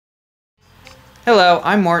Hello,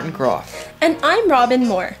 I'm Martin Croft. And I'm Robin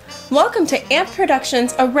Moore. Welcome to AMP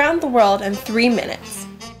Productions Around the World in 3 Minutes.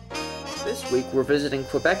 This week we're visiting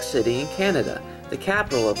Quebec City in Canada, the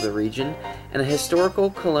capital of the region, and a historical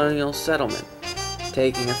colonial settlement.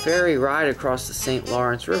 Taking a ferry ride across the St.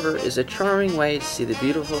 Lawrence River is a charming way to see the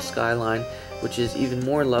beautiful skyline, which is even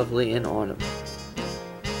more lovely in autumn.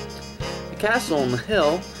 The castle on the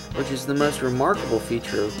hill, which is the most remarkable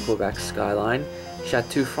feature of Quebec's skyline,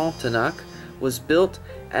 Chateau Frontenac, was built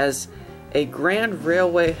as a Grand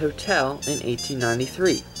Railway Hotel in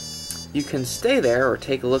 1893. You can stay there or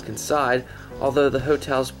take a look inside, although the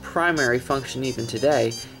hotel's primary function even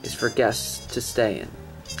today is for guests to stay in.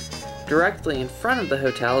 Directly in front of the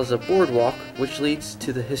hotel is a boardwalk which leads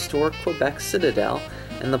to the historic Quebec Citadel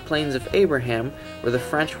and the Plains of Abraham, where the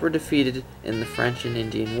French were defeated in the French and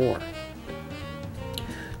Indian War.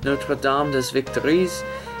 Notre Dame des Victoires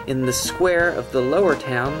in the square of the lower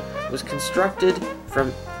town was constructed from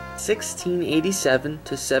 1687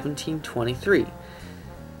 to 1723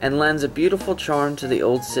 and lends a beautiful charm to the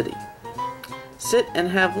old city. Sit and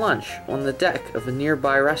have lunch on the deck of a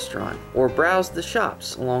nearby restaurant or browse the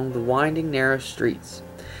shops along the winding narrow streets.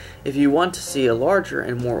 If you want to see a larger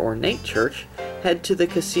and more ornate church, head to the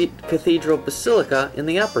Cathedral Basilica in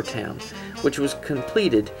the Upper Town, which was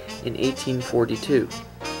completed in 1842.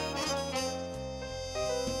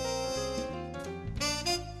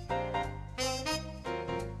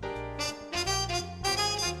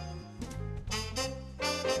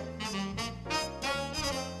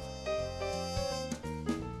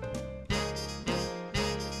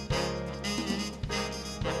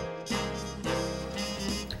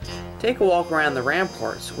 Take a walk around the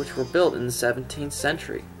ramparts, which were built in the 17th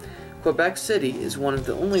century. Quebec City is one of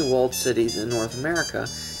the only walled cities in North America,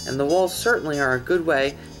 and the walls certainly are a good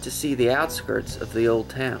way to see the outskirts of the old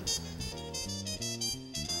town.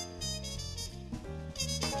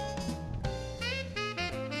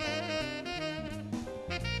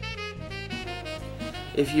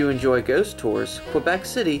 If you enjoy ghost tours, Quebec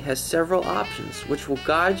City has several options which will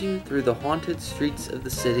guide you through the haunted streets of the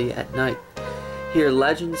city at night. Hear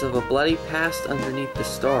legends of a bloody past underneath the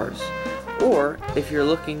stars. Or, if you're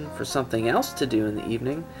looking for something else to do in the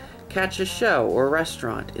evening, catch a show or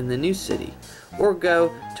restaurant in the new city, or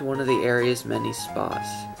go to one of the area's many spas.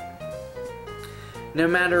 No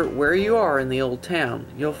matter where you are in the old town,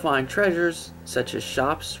 you'll find treasures such as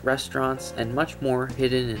shops, restaurants, and much more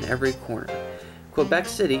hidden in every corner. Quebec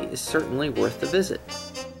City is certainly worth a visit.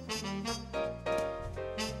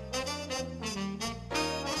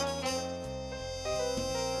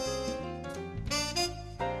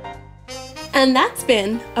 And that's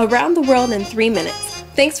been Around the World in 3 Minutes.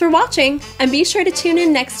 Thanks for watching, and be sure to tune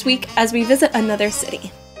in next week as we visit another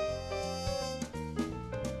city.